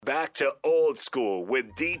Back to old school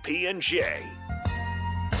with DP and J.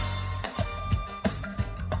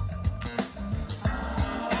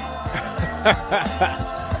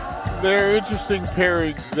 There are interesting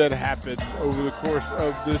pairings that happen over the course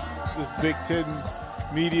of this Big Ten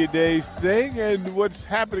Media Days thing. And what's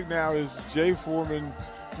happening now is Jay Foreman,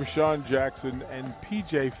 Rashawn Jackson, and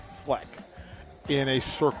PJ Fleck in a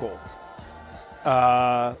circle.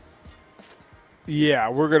 Yeah,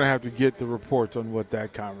 we're going to have to get the reports on what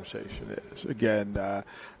that conversation is. Again,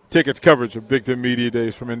 tickets coverage of Big Ten Media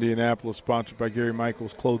Days from Indianapolis, sponsored by Gary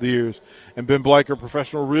Michaels, Clothiers, and Ben Bleicher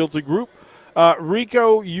Professional Realty Group.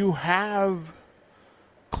 Rico, you have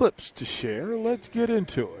clips to share. Let's get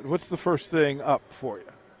into it. What's the first thing up for you?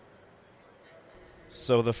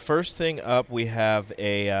 So the first thing up, we have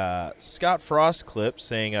a Scott Frost clip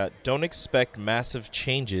saying, don't expect massive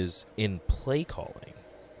changes in play calling.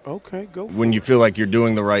 Okay, go. When you feel like you're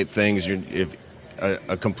doing the right things, if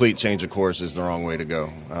a complete change of course is the wrong way to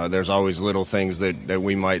go. There's always little things that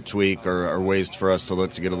we might tweak or ways for us to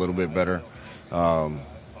look to get a little bit better.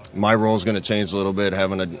 My role is going to change a little bit,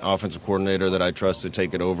 having an offensive coordinator that I trust to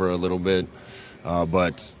take it over a little bit.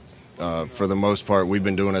 But for the most part, we've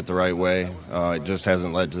been doing it the right way. It just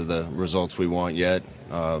hasn't led to the results we want yet.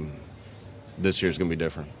 This year's going to be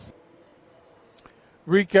different.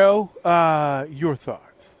 Rico, your thoughts?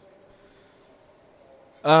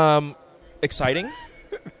 Exciting.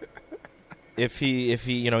 If he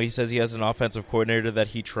he says he has an offensive coordinator that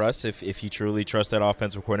he trusts, if he truly trusts that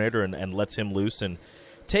offensive coordinator and lets him loose and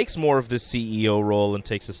takes more of the CEO role and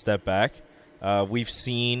takes a step back, we've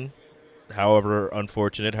seen, however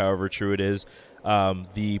unfortunate, however true it is,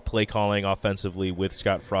 the play calling offensively with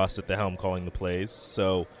Scott Frost at the helm calling the plays.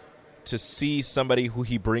 So to see somebody who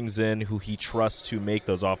he brings in, who he trusts to make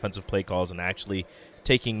those offensive play calls and actually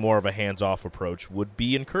taking more of a hands-off approach would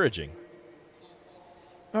be encouraging.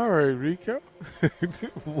 All right, Rico.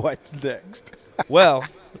 What's next? Well,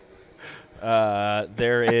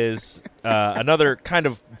 there is another kind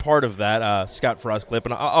of part of that Scott Frost clip,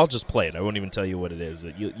 and I'll just play it. I won't even tell you what it is.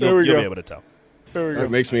 You'll be able to tell. It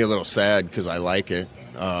makes me a little sad because I like it,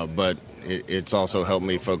 but it's also helped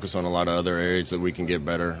me focus on a lot of other areas that we can get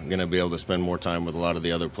better. I'm going to be able to spend more time with a lot of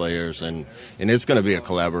the other players, and it's going to be a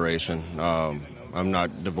collaboration. I'm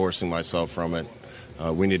not divorcing myself from it.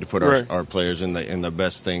 We need to put our players in the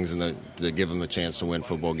best things and to give them the chance to win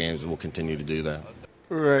football games, and we'll continue to do that.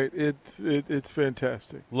 Right, it's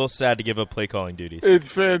fantastic. A little sad to give up play calling duties.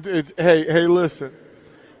 Hey, listen.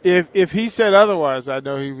 If he said otherwise, I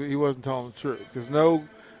know he wasn't telling the truth, because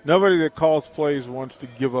nobody that calls plays wants to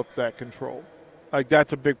give up that control. Like,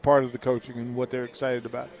 that's a big part of the coaching and what they're excited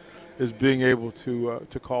about is being able to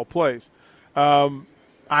call plays.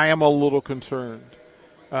 I am a little concerned.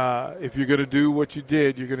 If you're going to do what you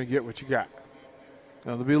did, you're going to get what you got.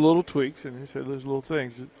 Now, there'll be little tweaks, and he said there's little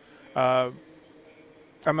things. I'm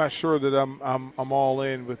not sure that I'm all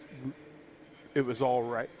in with it was all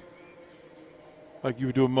right. Like you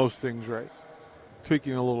were doing most things right.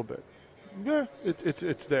 Tweaking a little bit. Yeah,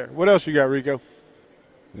 it's there. What else you got, Rico?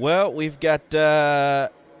 Well, we've got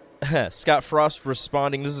Scott Frost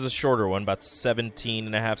responding. This is a shorter one, about 17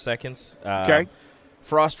 and a half seconds. Okay.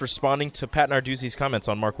 Frost responding to Pat Narduzzi's comments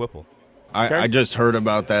on Mark Whipple. I just heard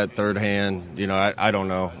about that third hand. I don't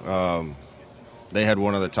know. They had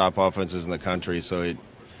one of the top offenses in the country, so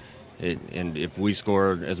and if we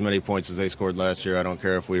scored as many points as they scored last year, I don't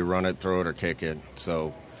care if we run it, throw it, or kick it.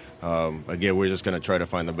 So, again, we're just going to try to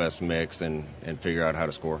find the best mix and figure out how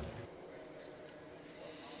to score.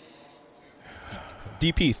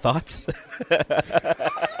 DP, thoughts?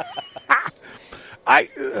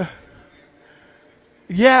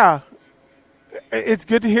 Yeah, it's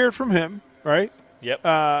good to hear it from him, right?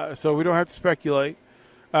 Yep. So we don't have to speculate.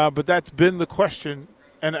 But that's been the question,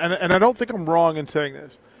 and I don't think I'm wrong in saying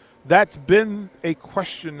this. That's been a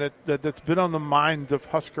question that's been on the minds of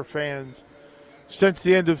Husker fans since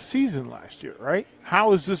the end of season last year, right?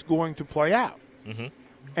 How is this going to play out? Mm-hmm.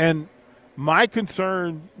 And my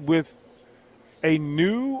concern with a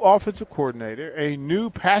new offensive coordinator, a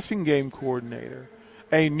new passing game coordinator,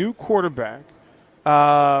 a new quarterback,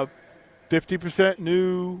 50%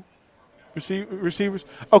 new receivers.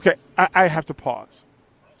 Okay, I have to pause.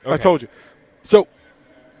 Okay. I told you. So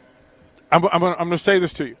I'm going to say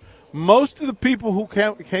this to you. Most of the people who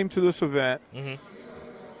came to this event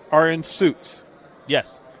are in suits.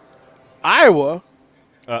 Yes. Iowa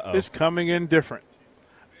is coming in different.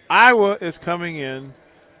 Iowa is coming in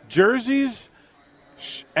jerseys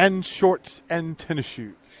and shorts and tennis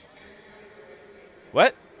shoes.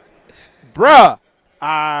 What? Bruh.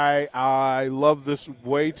 I love this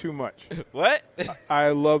way too much. What? I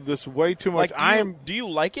love this way too much. Like, do you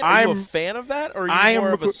like it? Are you a fan of that, or are you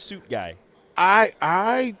more of a suit guy?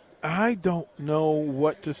 I don't know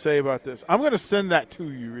what to say about this. I'm going to send that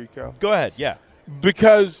to you, Rico. Go ahead. Yeah.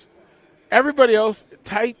 Because everybody else,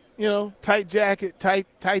 tight jacket,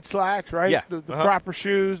 tight slacks, right? Yeah. The proper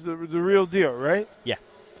shoes, the real deal, right? Yeah.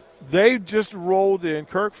 They just rolled in.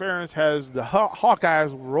 Kirk Ferentz has the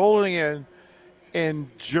Hawkeyes rolling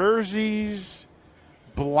in jerseys,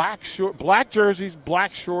 black jerseys,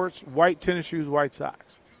 black shorts, white tennis shoes, white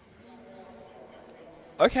socks.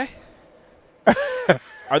 Okay.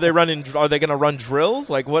 Are they going to run drills?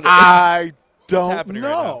 Like what? I don't happening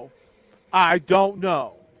right know. I don't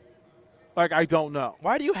know. Like, I don't know.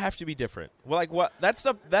 Why do you have to be different? Well, like what? That is.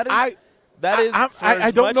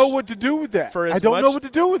 I don't know what to do with that. I don't know what to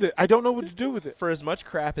do with it. I don't know what to do with it. For as much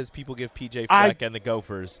crap as people give PJ Fleck and the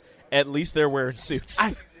Gophers, at least they're wearing suits.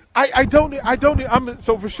 I don't.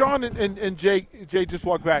 So for Sean and Jay just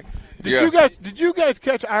walked back. Did you guys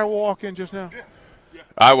catch Iowa walk in just now? Yeah.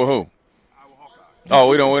 Iowa who?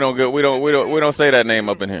 Oh, we don't say that name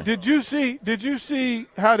up in here. Did you see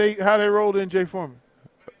how they rolled in Jay Foreman?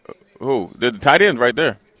 Who? The tight end's right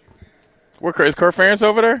there. Is Kirk Ferentz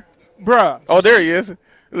over there? Bruh. Oh, there he is.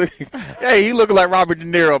 Hey, he looking like Robert De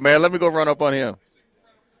Niro, man. Let me go run up on him.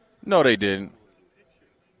 No, they didn't.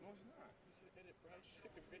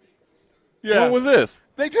 Yeah. When was this?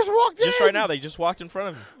 They just walked in. Just right now, they just walked in front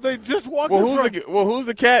of him. They just walked in front. Who's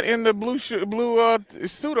the cat in the blue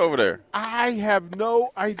suit over there? I have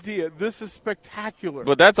no idea. This is spectacular.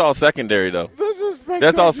 But that's all secondary, though. This is spectacular.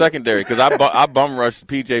 That's all secondary because I bum rushed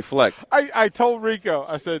PJ Fleck. I told Rico,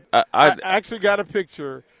 I said, I actually got a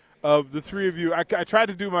picture of the three of you. I tried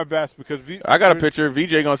to do my best because I got a picture.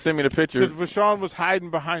 VJ going to send me the picture. Because Vashon was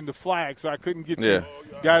hiding behind the flag, so I couldn't get you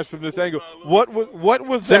guys from this angle. What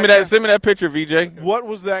was send me that picture, VJ. What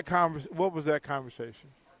was that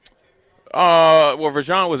conversation? Well,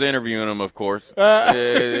 Vashon was interviewing him, of course.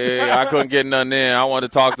 I couldn't get nothing in. I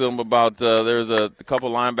wanted to talk to him about there's a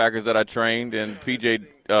couple linebackers that I trained, and PJ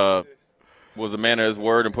was a man of his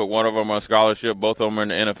word and put one of them on scholarship. Both of them are in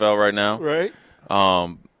the NFL right now. Right.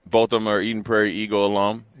 Both of them are Eden Prairie Eagle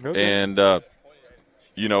alum, okay. And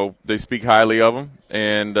they speak highly of him.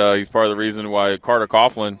 And he's part of the reason why Carter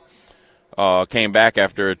Coughlin came back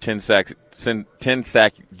after a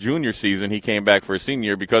 10-sack junior season. He came back for a senior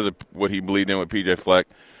year because of what he believed in with PJ Fleck.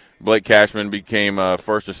 Blake Cashman became a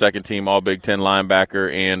first or second team All Big Ten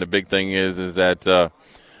linebacker, and the big thing is that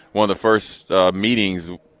one of the first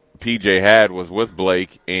meetings PJ had was with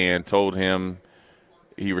Blake and told him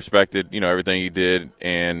he respected, everything he did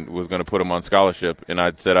and was going to put him on scholarship. And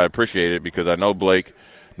I said I appreciate it because I know Blake,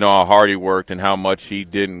 know how hard he worked and how much he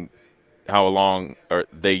didn't, how long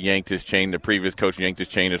they yanked his chain. The previous coach yanked his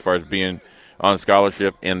chain as far as being on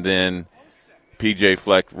scholarship. And then PJ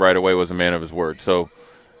Fleck right away was a man of his word. So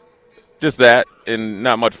just that, and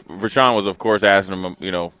not much. Vashon was, of course, asking him,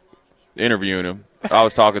 interviewing him. I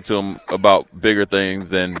was talking to him about bigger things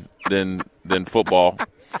than football.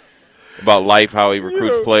 About life, how he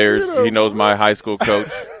recruits players. He knows my high school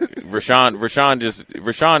coach.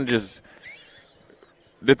 Rashawn just.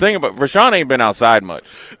 The thing about Rashawn ain't been outside much.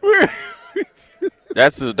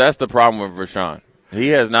 That's the problem with Rashawn. He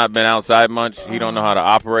has not been outside much. He don't know how to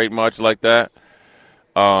operate much like that.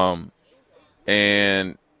 And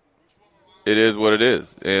it is what it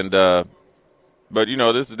is. And but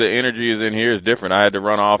the energy is in here is different. I had to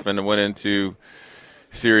run off and went into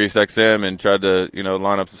Sirius XM and tried to,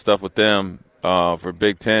 line up some stuff with them for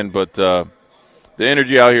Big Ten. But the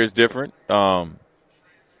energy out here is different. You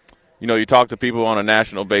talk to people on a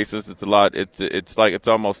national basis. It's a lot. It's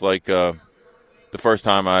almost like the first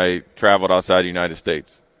time I traveled outside the United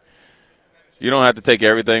States. You don't have to take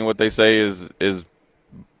everything what they say is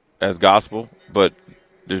as gospel, but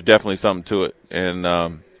there's definitely something to it.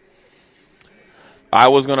 And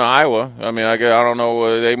Iowa's going to Iowa. I mean, I don't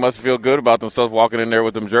know. They must feel good about themselves walking in there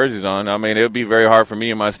with them jerseys on. I mean, it would be very hard for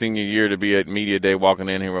me in my senior year to be at media day walking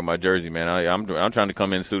in here with my jersey, man. I'm trying to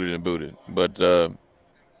come in suited and booted, but it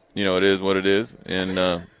is what it is. And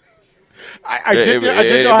I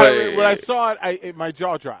didn't know how when I saw it, my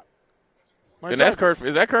jaw dropped. That's Kurt.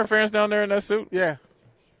 Is that Kirk Ferentz down there in that suit? Yeah.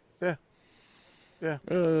 Iowa's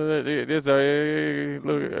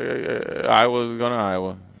going to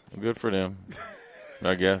Iowa. Good for them.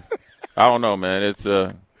 I guess. I don't know, man. It's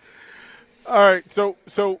all right. So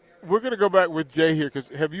we're gonna go back with Jay here because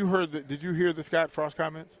have you heard? Did you hear the Scott Frost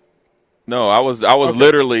comments? No, I was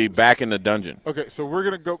literally back in the dungeon. Okay, so we're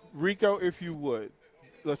gonna go, Rico, if you would,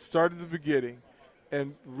 let's start at the beginning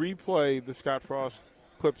and replay the Scott Frost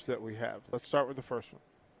clips that we have. Let's start with the first one.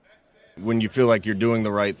 When you feel like you're doing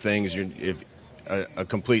the right things, if a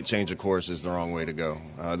complete change of course is the wrong way to go.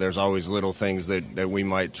 There's always little things that we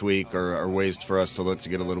might tweak or ways for us to look to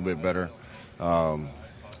get a little bit better.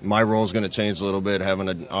 My role is going to change a little bit, having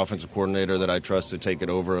an offensive coordinator that I trust to take it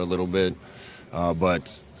over a little bit.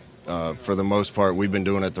 But for the most part, we've been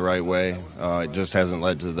doing it the right way. It just hasn't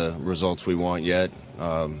led to the results we want yet.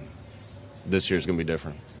 This year's going to be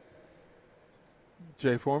different.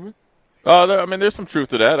 Jay Foreman? I mean, there's some truth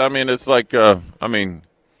to that. I mean, it's like,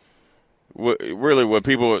 really what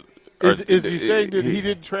people is he saying that he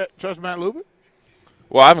didn't trust Matt Lubick?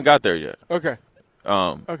 Well, I haven't got there yet. Okay.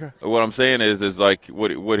 Okay. What I'm saying is like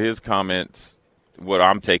what his comments, what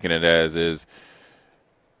I'm taking it as is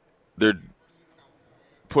they're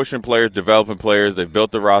pushing players, developing players. They've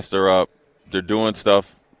built the roster up. They're doing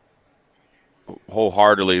stuff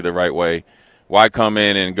wholeheartedly the right way. Why come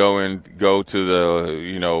in and go to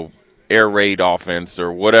the air raid offense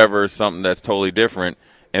or whatever, something that's totally different,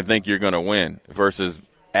 and think you're going to win versus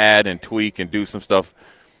add and tweak and do some stuff,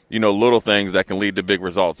 little things that can lead to big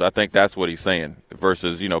results. I think that's what he's saying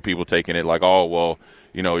versus, people taking it like, oh, well,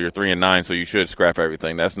 you're 3-9, so you should scrap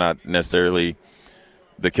everything. That's not necessarily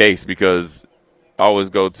the case because I always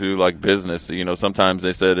go to like business. Sometimes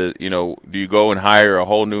they said, do you go and hire a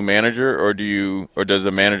whole new manager or does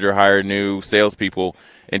a manager hire new salespeople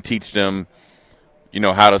and teach them,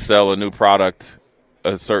 how to sell a new product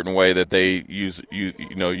a certain way that they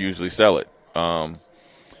usually sell it.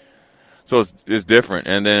 So it's different.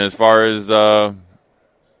 And then as far as the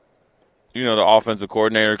offensive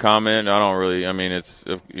coordinator comment, I don't really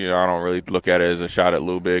look at it as a shot at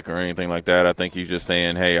Lubick or anything like that. I think he's just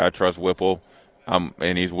saying, hey, I trust Whipple,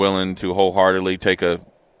 and he's willing to wholeheartedly take a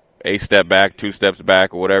step back, 2 steps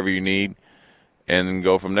back, or whatever you need, and then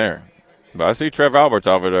go from there. But I see Trev Alberts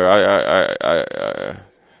over there.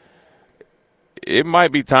 It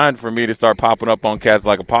might be time for me to start popping up on cats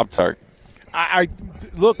like a Pop-Tart.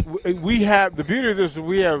 Look. We have the beauty of this.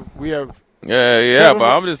 We have. Yeah. But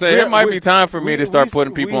I'm just saying it might be time for me to start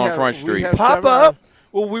putting people on Front Street. Pop up.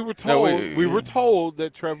 Well, we were told we were told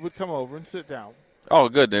that Trev would come over and sit down. Oh,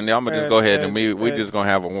 good. Then I'm gonna just go ahead and we just gonna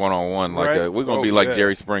have a one-on-one. We're gonna be like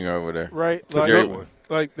Jerry Springer over there. Right. So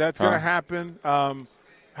that's gonna happen.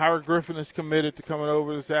 Howard Griffin is committed to coming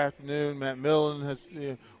over this afternoon. Matt Millen has.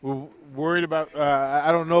 We're worried about.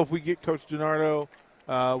 I don't know if we get Coach DiNardo.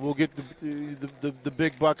 We'll get the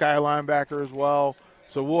big Buckeye linebacker as well.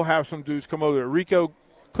 So we'll have some dudes come over there. Rico,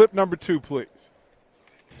 clip number 2, please.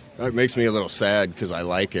 It makes me a little sad because I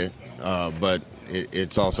like it, but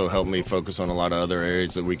it's also helped me focus on a lot of other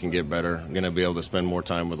areas that we can get better. I'm going to be able to spend more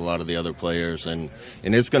time with a lot of the other players, and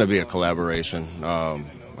it's going to be a collaboration.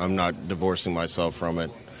 I'm not divorcing myself from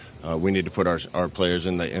it. We need to put our players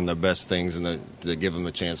in the best things and to give them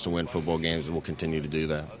a chance to win football games, and we'll continue to do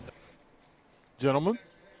that. Gentlemen?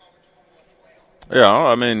 Yeah,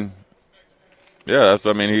 I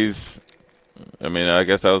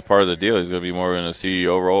guess that was part of the deal. He's going to be more in a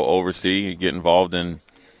CEO role, oversee, get involved in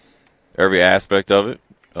every aspect of it.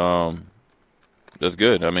 That's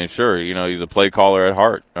good. Sure, he's a play caller at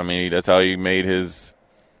heart. That's how he made his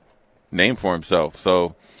name for himself.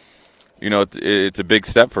 So, it's a big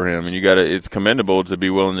step for him, and it's commendable to be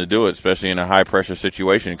willing to do it, especially in a high-pressure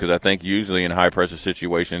situation, because I think usually in high-pressure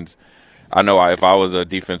situations, I know if I was a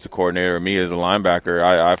defensive coordinator or me as a linebacker,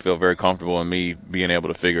 I feel very comfortable in me being able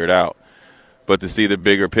to figure it out. But to see the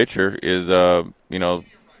bigger picture is,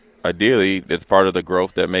 ideally it's part of the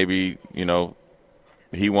growth that maybe,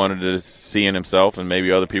 he wanted to see in himself and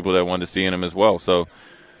maybe other people that wanted to see in him as well. So,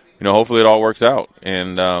 hopefully it all works out.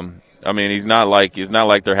 And, it's not like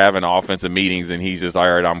they're having offensive meetings and he's just, all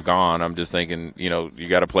right, I'm gone. I'm just thinking, you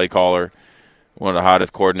got a play caller, one of the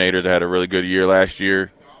hottest coordinators that had a really good year last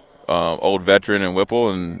year. Old veteran in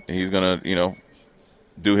Whipple, and he's going to,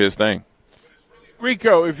 do his thing.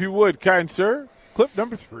 Rico, if you would, kind sir, clip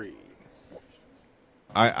number 3.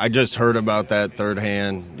 I just heard about that third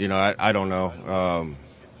hand. I don't know.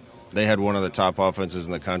 They had one of the top offenses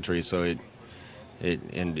in the country, so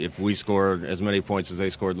and if we scored as many points as they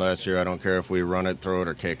scored last year, I don't care if we run it, throw it,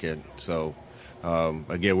 or kick it. So,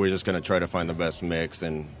 again, we're just going to try to find the best mix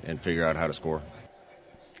and figure out how to score.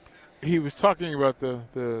 He was talking about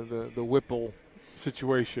the Whipple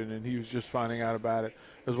situation, and he was just finding out about it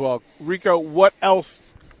as well. Rico, what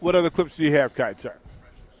other clips do you have, Kai, sir?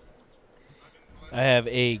 I have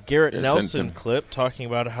a Garrett Nelson clip talking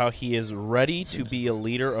about how he is ready to be a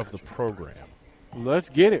leader of the program. Let's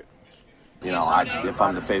get it. if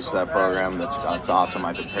I'm the face of that program, that's awesome.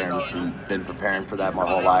 I've been preparing for that my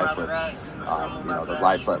whole life with, those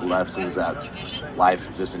life lessons that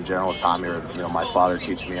life just in general has taught me. Or, my father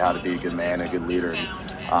teaching me how to be a good man, a good leader. And,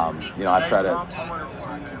 I try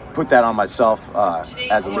to put that on myself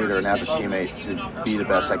as a leader and as a teammate to be the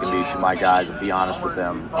best I can be to my guys and be honest with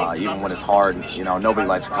them, even when it's hard. Nobody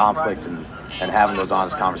likes conflict and having those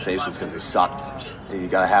honest conversations because they suck. You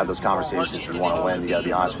got to have those conversations if you want to win. You got to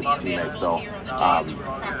be honest with your teammates. So,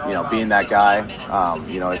 being that guy,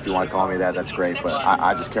 if you want to call me that, that's great. But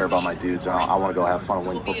I just care about my dudes, and I want to go have fun and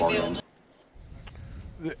win football games.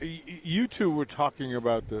 You two were talking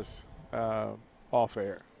about this off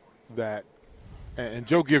air, that, and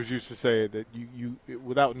Joe Gibbs used to say that you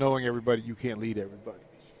without knowing everybody, you can't lead everybody.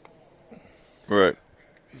 Right.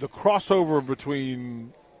 The crossover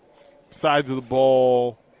between sides of the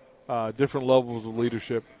ball, different levels of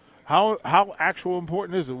leadership. How actual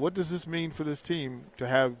important is it? What does this mean for this team to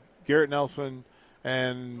have Garrett Nelson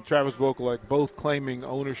and Travis Vokolek both claiming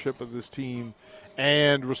ownership of this team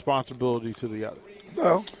and responsibility to the other?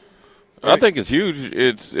 No. I think it's huge.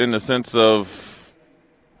 It's in the sense of,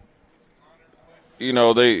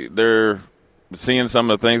 they're seeing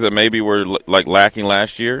some of the things that maybe were lacking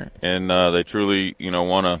last year, and they truly,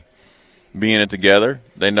 want to be in it together.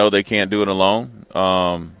 They know they can't do it alone.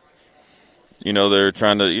 They're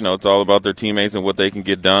trying to, it's all about their teammates and what they can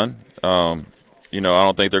get done. I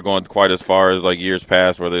don't think they're going quite as far as years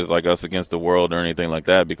past where there's us against the world or anything like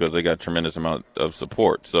that, because they got tremendous amount of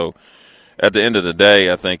support. So at the end of the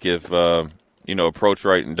day, I think if, approached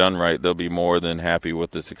right and done right, they'll be more than happy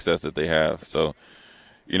with the success that they have. So,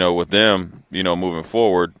 with them, moving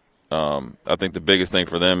forward, I think the biggest thing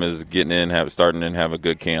for them is getting in, starting and have a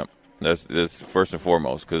good camp. That's first and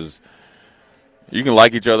foremost, because you can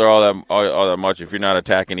like each other all that much if you're not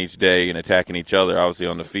attacking each day and attacking each other, obviously,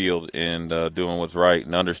 on the field and doing what's right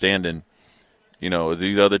and understanding, as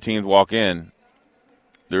these other teams walk in,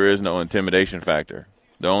 there is no intimidation factor.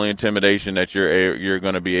 The only intimidation that you're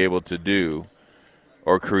going to be able to do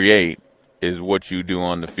or create is what you do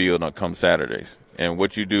on the field come Saturdays. And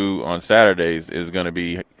what you do on Saturdays is going to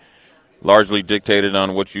be largely dictated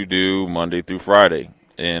on what you do Monday through Friday.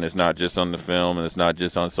 And it's not just on the film, and it's not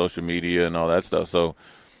just on social media and all that stuff. So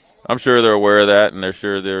I'm sure they're aware of that, and they're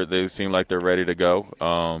sure they seem like they're ready to go.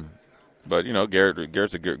 But,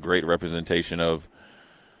 Garrett's a great representation of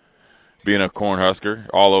being a Cornhusker.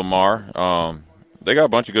 All of them are. They got a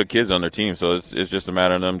bunch of good kids on their team, so it's just a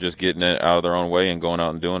matter of them just getting it out of their own way and going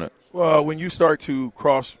out and doing it. Well, when you start to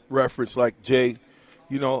cross-reference like Jay,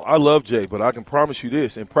 I love Jay, but I can promise you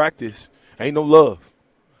this. In practice, ain't no love.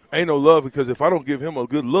 Ain't no love, because if I don't give him a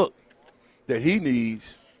good look that he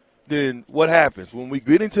needs, then what happens? When we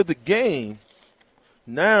get into the game,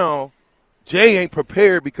 now Jay ain't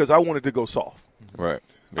prepared because I wanted to go soft. Right.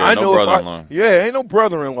 Yeah, I know brother-in-law. Ain't no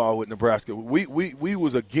brother-in-law with Nebraska. We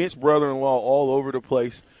was against brother-in-law all over the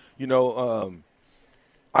place.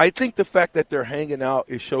 I think the fact that they're hanging out,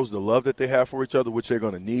 it shows the love that they have for each other, which they're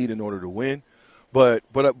going to need in order to win. But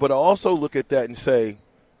I also look at that and say,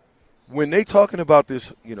 when they talking about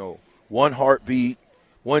this, one heartbeat,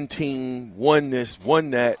 one team, one this,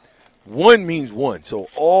 one that, one means one. So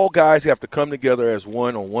all guys have to come together as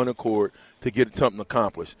one on one accord to get something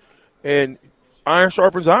accomplished. And iron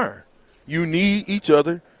sharpens iron. You need each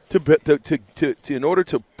other to in order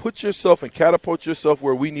to put yourself and catapult yourself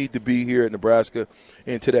where we need to be here at Nebraska,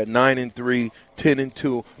 and to that 9-3,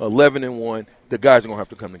 10-2, 11-1. The guys are gonna have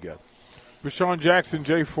to come together. Rashawn Jackson,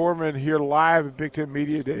 Jay Foreman here live at Big Ten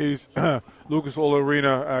Media Days, Lucas Oil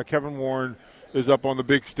Arena. Kevin Warren is up on the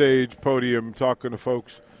big stage podium talking to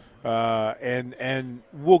folks, and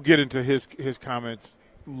we'll get into his comments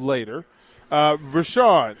later.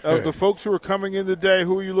 Rashawn, the folks who are coming in today,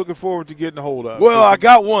 who are you looking forward to getting a hold of? Well, I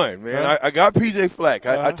got one, man. I got PJ Fleck.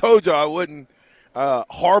 I told you I wouldn't.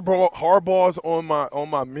 Harbaugh's on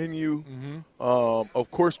my menu. Mm-hmm. Of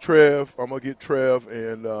course, Trev. I'm gonna get Trev,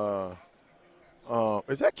 and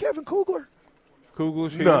is that Kevin Kugler?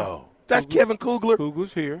 Kugler's here. No, that's Kevin Kugler.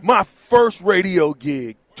 Kugler's here. My first radio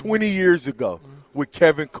gig 20 years ago with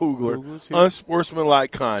Kevin Kugler,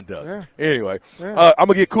 unsportsmanlike conduct. Yeah. Anyway, I'm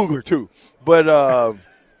gonna get Kugler too, but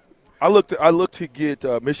I look to get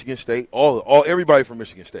Michigan State. Everybody from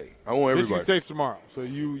Michigan State. I want everybody. Michigan State's tomorrow, so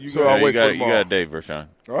you got a date, Rashawn.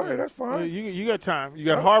 All right, that's fine. You got time. You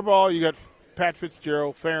got Harbaugh. You got Pat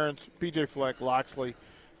Fitzgerald, Ferentz, PJ Fleck, Loxley,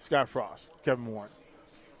 Scott Frost, Kevin Warren.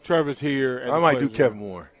 Trevor's here. I might do Kevin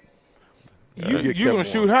Warren. You're going to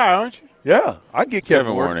shoot high, aren't you? Yeah, I can get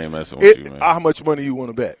Kevin Warren. Ain't messing with you, man. How much money you want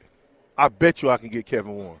to bet? I bet you I can get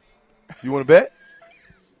Kevin Warren. You want to bet?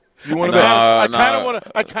 You want to No.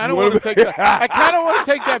 bet? I kind of want to take that. I kind of want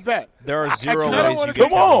to take that bet. There are zero kinda ways wanna you take get Come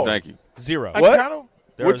Kevin on. Warren. Thank you. Zero. I What? kinda-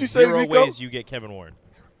 There What'd are you say, zero Rico? ways you get Kevin Warren.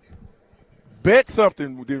 Bet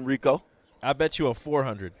something, then Rico. I bet you a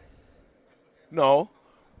 400. No,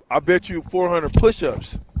 I bet you 400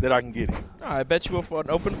 push-ups that I can get him. No, I bet you an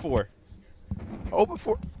open 4. Open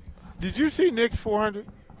for? Did you see Nick's 400?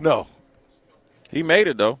 No, He made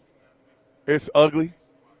it though. it's ugly.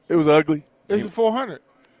 It was ugly. It's a 400.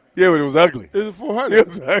 Yeah, but it was ugly. It's a 400. It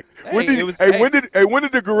was ugly. When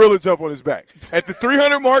did the gorilla jump on his back? At the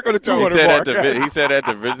 300 mark or the He 200 said mark? at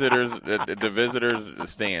the visitors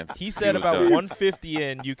stands. He said was about done. 150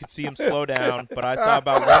 in, you could see him slow down, but I saw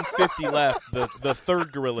about 150 left. The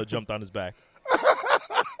third gorilla jumped on his back.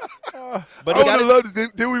 But I he would got have it. loved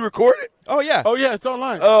it. Did we record it? Oh yeah, Oh yeah, it's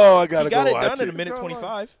online. Oh, I gotta he got go it watch done in a it. minute Come on.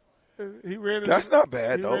 25. He ran it. That's not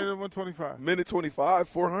bad He ran it though. in 125. Minute 25,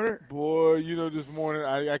 400. Boy, you know, this morning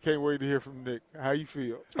I can't wait to hear from Nick. How you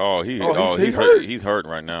feel? He's hurt. He's hurt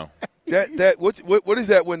right now. What is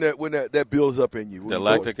that when that builds up in you? The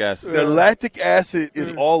lactic acid. The lactic acid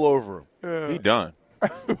is all over him. He done.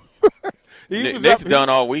 He was Nick's up- done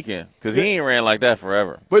all weekend because he ain't ran like that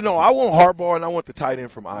forever. But no, I want Harbaugh and I want the tight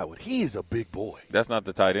end from Iowa. He is a big boy. That's not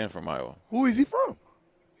the tight end from Iowa. Who is he from?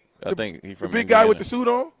 I think he The from big guy with Indiana. the suit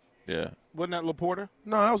on? Yeah, Wasn't that Laporta?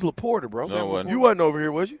 No, that was Laporta, bro. No, it wasn't. You wasn't over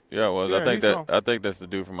here, was you? yeah, it was. Yeah, I think that's the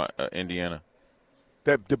dude from Indiana.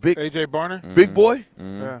 The big AJ Barner? big boy?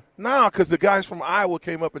 Yeah. Nah, because the guys from Iowa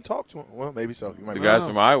came up and talked to him. Well, maybe so. You might The be guys right.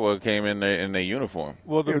 from Iowa came in their uniform.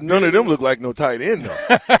 Well, None of them look like no tight end,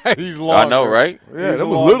 though. he's long. I know, right? Yeah, He's that a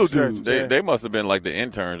was long little stretch. dudes. They must have been like the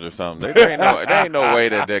interns or something. There ain't no way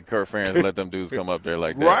that Kurt Ferentz let them dudes come up there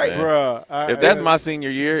like that. Right. man. Bruh. If that's my senior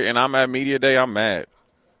year and I'm at media day, I'm mad.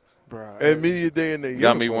 Bruh. And media day in the You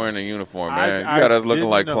got me uniform. wearing a uniform, man. You got us looking didn't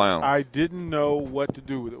like know. clowns. I didn't know what to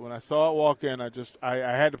do with it. When I saw it walk in, I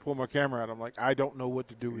had to pull my camera out. I'm like, I don't know what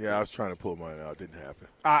to do with Yeah, I this. was trying to pull mine out. It didn't happen.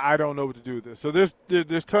 I don't know what to do with this. So there's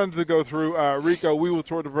tons to go through. Rico, we will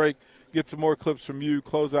throw the break, get some more clips from you,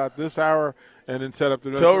 close out this hour, and then set up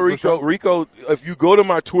the Tell Rico, if you go to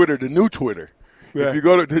my Twitter, the new Twitter, Yeah. if you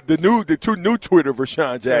go to the new Twitter for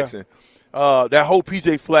Sean Jackson, that whole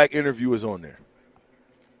PJ Flack interview is on there.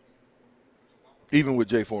 Even with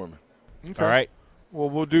Jay Foreman. Okay. All right. Well,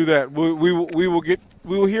 we'll do that. We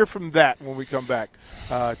will hear from that when we come back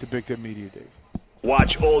to Big Ten Media Days.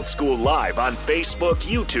 Watch Old School live on Facebook,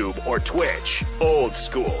 YouTube, or Twitch. Old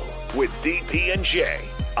School with DP and J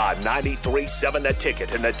on 93.7 The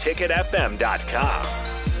Ticket and theticketfm.com.